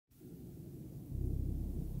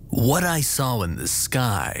What I Saw in the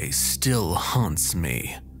Sky Still Haunts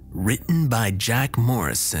Me, written by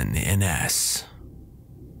JackMorrisonNS.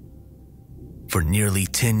 For nearly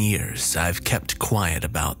 10 years, I've kept quiet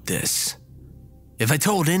about this. If I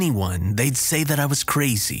told anyone, they'd say that I was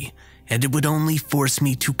crazy, and it would only force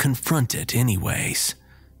me to confront it anyways.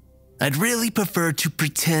 I'd really prefer to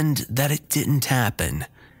pretend that it didn't happen.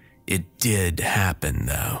 It did happen,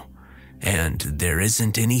 though. And there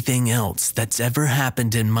isn't anything else that's ever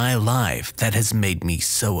happened in my life that has made me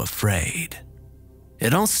so afraid.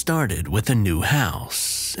 It all started with a new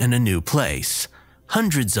house in a new place,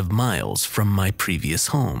 hundreds of miles from my previous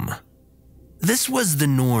home. This was the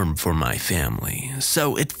norm for my family,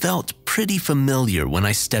 so it felt pretty familiar when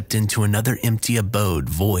I stepped into another empty abode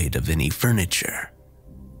void of any furniture.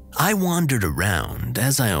 I wandered around,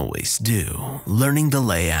 as I always do, learning the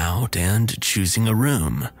layout and choosing a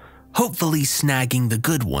room, hopefully snagging the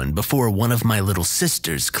good one before one of my little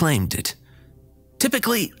sisters claimed it.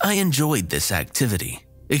 Typically, I enjoyed this activity.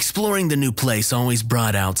 Exploring the new place always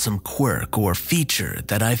brought out some quirk or feature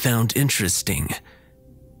that I found interesting.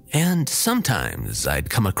 And sometimes I'd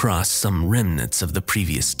come across some remnants of the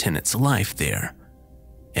previous tenant's life there.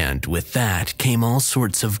 And with that came all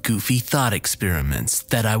sorts of goofy thought experiments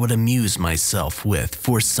that I would amuse myself with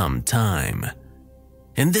for some time.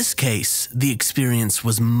 In this case, the experience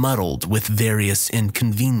was muddled with various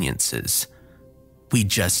inconveniences. We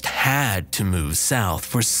just had to move south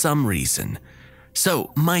for some reason,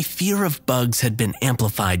 so my fear of bugs had been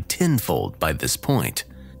amplified tenfold by this point.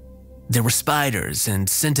 There were spiders and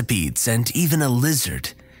centipedes and even a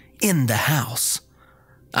lizard in the house.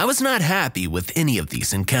 I was not happy with any of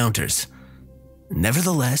these encounters.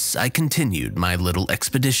 Nevertheless, I continued my little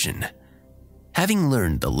expedition. Having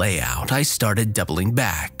learned the layout, I started doubling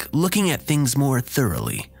back, looking at things more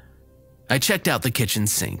thoroughly. I checked out the kitchen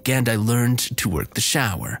sink and I learned to work the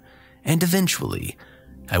shower, and eventually,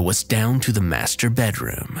 I was down to the master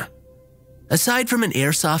bedroom. Aside from an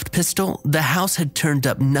airsoft pistol, the house had turned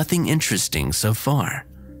up nothing interesting so far.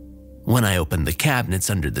 When I opened the cabinets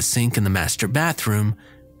under the sink in the master bathroom,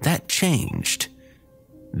 that changed.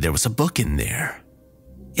 There was a book in there.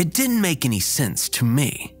 It didn't make any sense to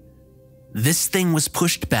me. This thing was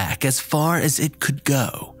pushed back as far as it could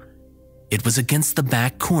go. It was against the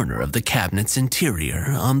back corner of the cabinet's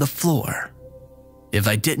interior on the floor. If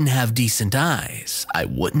I didn't have decent eyes, I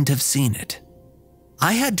wouldn't have seen it.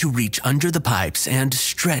 I had to reach under the pipes and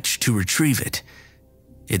stretch to retrieve it.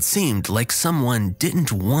 It seemed like someone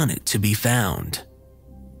didn't want it to be found.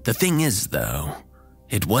 The thing is, though,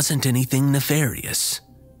 it wasn't anything nefarious.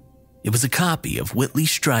 It was a copy of Whitley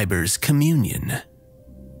Strieber's Communion.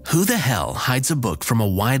 Who the hell hides a book from a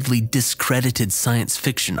widely discredited science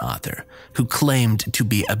fiction author who claimed to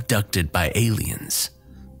be abducted by aliens?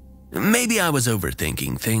 Maybe I was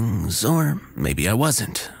overthinking things, or maybe I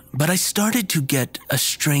wasn't, but I started to get a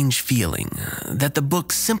strange feeling that the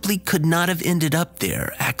book simply could not have ended up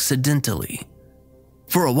there accidentally.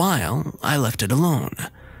 For a while, I left it alone,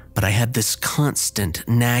 but I had this constant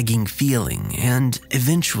nagging feeling, and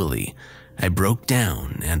eventually, I broke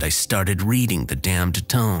down and I started reading the damned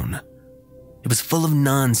tome. It was full of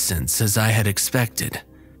nonsense as I had expected.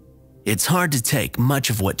 It's hard to take much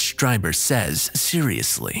of what Strieber says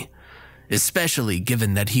seriously, especially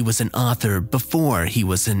given that he was an author before he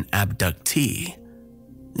was an abductee.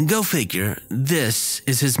 Go figure, this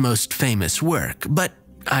is his most famous work, but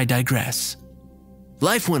I digress.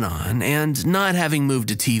 Life went on, and not having moved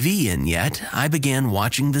a TV in yet, I began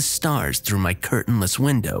watching the stars through my curtainless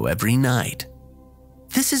window every night.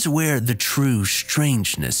 This is where the true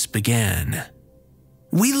strangeness began.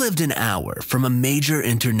 We lived an hour from a major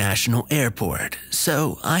international airport,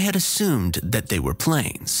 so I had assumed that they were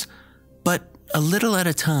planes. But a little at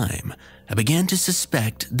a time, I began to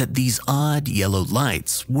suspect that these odd yellow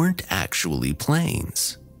lights weren't actually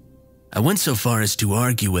planes. I went so far as to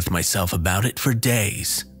argue with myself about it for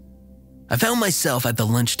days. I found myself at the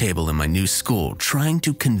lunch table in my new school trying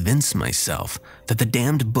to convince myself that the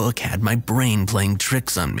damned book had my brain playing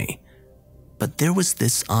tricks on me. But there was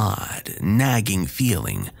this odd, nagging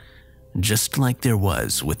feeling, just like there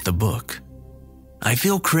was with the book. I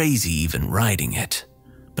feel crazy even writing it,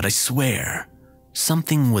 but I swear,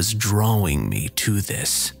 something was drawing me to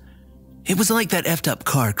this. It was like that effed up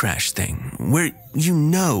car crash thing, where you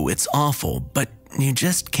know it's awful, but you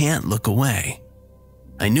just can't look away.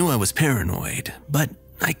 I knew I was paranoid, but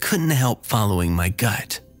I couldn't help following my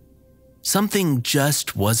gut. Something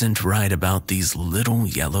just wasn't right about these little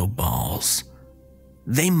yellow balls.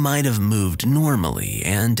 They might have moved normally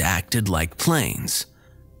and acted like planes,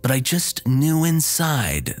 but I just knew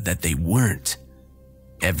inside that they weren't.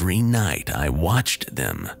 Every night I watched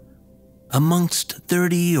them, Amongst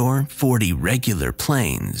 30 or 40 regular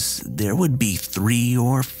planes, there would be 3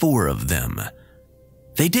 or 4 of them.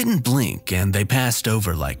 They didn't blink and they passed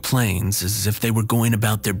over like planes as if they were going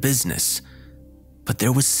about their business. But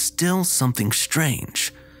there was still something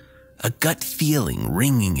strange, a gut feeling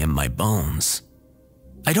ringing in my bones.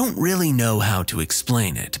 I don't really know how to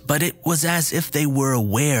explain it, but it was as if they were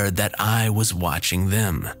aware that I was watching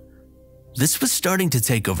them. This was starting to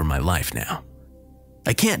take over my life now.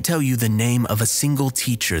 I can't tell you the name of a single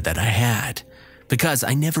teacher that I had, because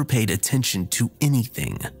I never paid attention to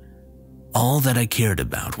anything. All that I cared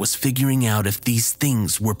about was figuring out if these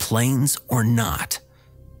things were planes or not.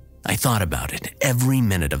 I thought about it every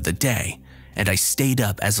minute of the day, and I stayed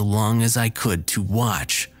up as long as I could to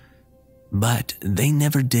watch. But they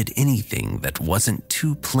never did anything that wasn't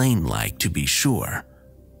too plane-like to be sure.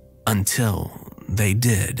 Until they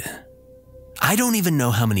did. I don't even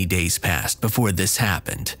know how many days passed before this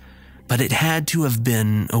happened, but it had to have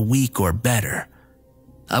been a week or better.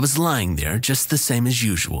 I was lying there just the same as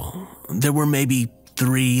usual. There were maybe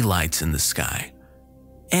 3 lights in the sky.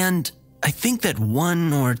 And I think that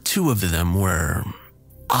 1 or 2 of them were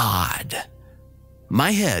odd.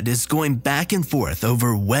 My head is going back and forth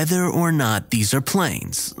over whether or not these are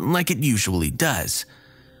planes, like it usually does,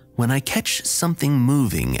 when I catch something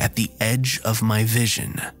moving at the edge of my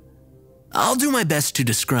vision. I'll do my best to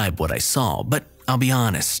describe what I saw, but I'll be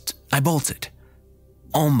honest, I bolted.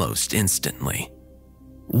 Almost instantly.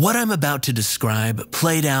 What I'm about to describe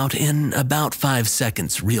played out in about 5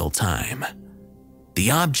 seconds real time. The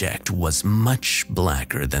object was much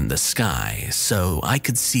blacker than the sky, so I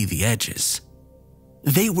could see the edges.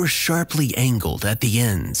 They were sharply angled at the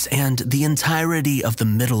ends, and the entirety of the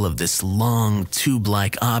middle of this long,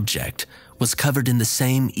 tube-like object was covered in the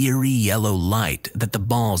same eerie yellow light that the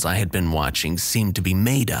balls I had been watching seemed to be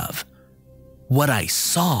made of. What I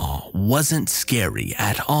saw wasn't scary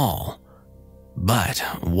at all, but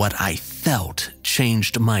what I felt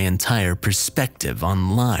changed my entire perspective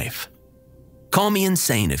on life. Call me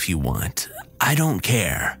insane if you want, I don't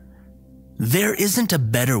care. There isn't a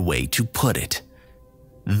better way to put it.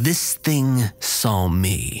 This thing saw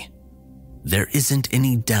me. There isn't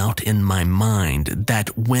any doubt in my mind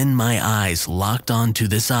that when my eyes locked onto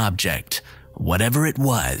this object, whatever it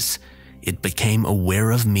was, it became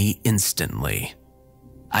aware of me instantly.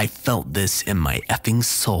 I felt this in my effing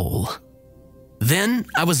soul. Then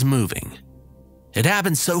I was moving. It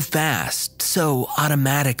happened so fast, so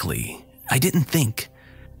automatically. I didn't think.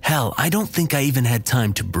 Hell, I don't think I even had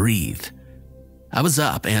time to breathe. I was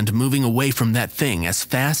up and moving away from that thing as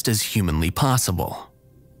fast as humanly possible.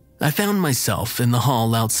 I found myself in the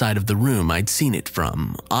hall outside of the room I'd seen it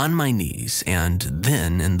from, on my knees and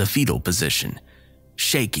then in the fetal position,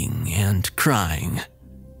 shaking and crying.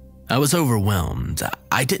 I was overwhelmed.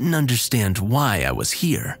 I didn't understand why I was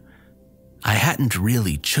here. I hadn't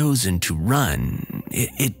really chosen to run.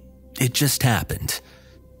 It just happened.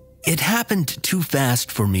 It happened too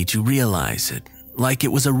fast for me to realize it, like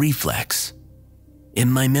it was a reflex. In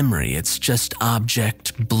my memory, it's just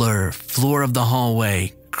object, blur, floor of the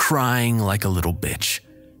hallway, crying like a little bitch.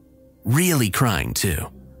 Really crying too.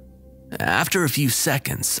 After a few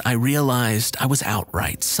seconds, I realized I was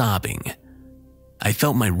outright sobbing. I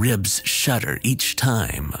felt my ribs shudder each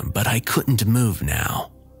time, but I couldn't move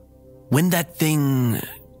now. When that thing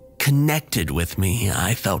connected with me,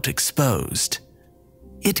 I felt exposed.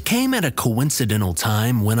 It came at a coincidental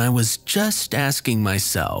time when I was just asking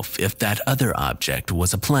myself if that other object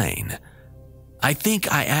was a plane. I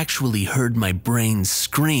think I actually heard my brain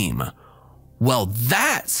scream, "Well,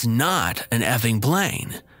 that's not an effing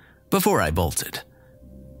plane," before I bolted.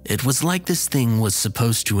 It was like this thing was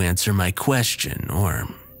supposed to answer my question or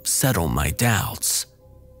settle my doubts.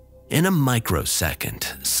 In a microsecond,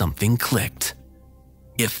 something clicked.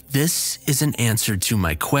 If this is an answer to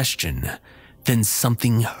my question, then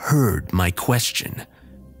something heard my question,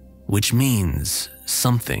 which means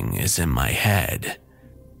something is in my head.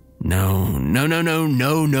 No, not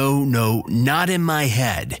in my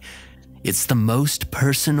head. It's the most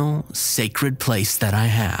personal, sacred place that I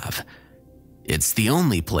have. It's the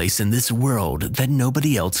only place in this world that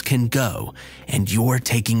nobody else can go, and you're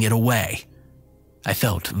taking it away. I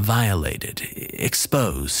felt violated,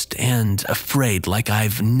 exposed, and afraid like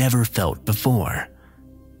I've never felt before.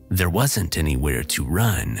 There wasn't anywhere to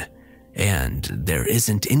run, and there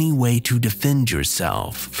isn't any way to defend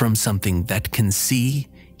yourself from something that can see,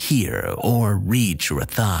 hear, or read your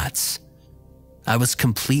thoughts. I was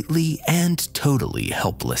completely and totally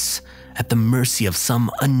helpless, at the mercy of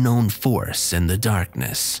some unknown force in the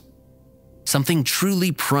darkness. Something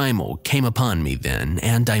truly primal came upon me then,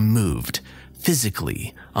 and I moved,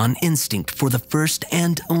 physically, on instinct for the first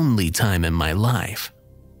and only time in my life.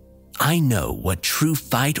 I know what true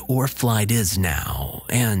fight or flight is now,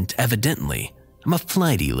 and evidently, I'm a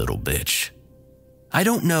flighty little bitch. I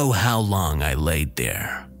don't know how long I laid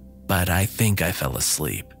there, but I think I fell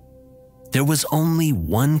asleep. There was only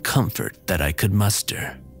one comfort that I could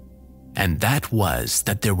muster, and that was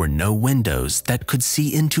that there were no windows that could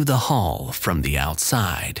see into the hall from the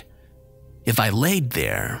outside. If I laid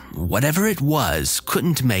there, whatever it was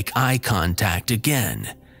couldn't make eye contact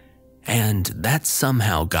again, and that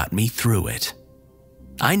somehow got me through it.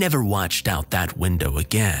 I never watched out that window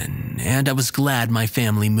again, and I was glad my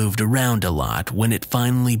family moved around a lot when it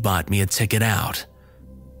finally bought me a ticket out.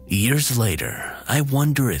 Years later, I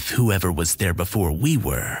wonder if whoever was there before we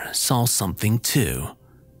were saw something too.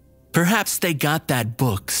 Perhaps they got that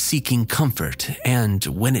book seeking comfort, and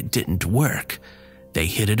when it didn't work, they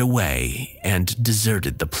hid it away and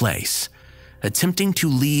deserted the place, attempting to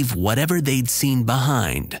leave whatever they'd seen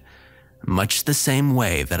behind, much the same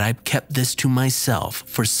way that I've kept this to myself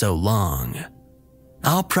for so long.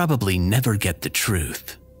 I'll probably never get the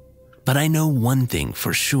truth, but I know one thing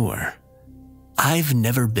for sure. I've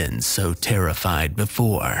never been so terrified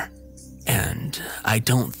before, and I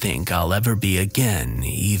don't think I'll ever be again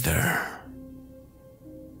either.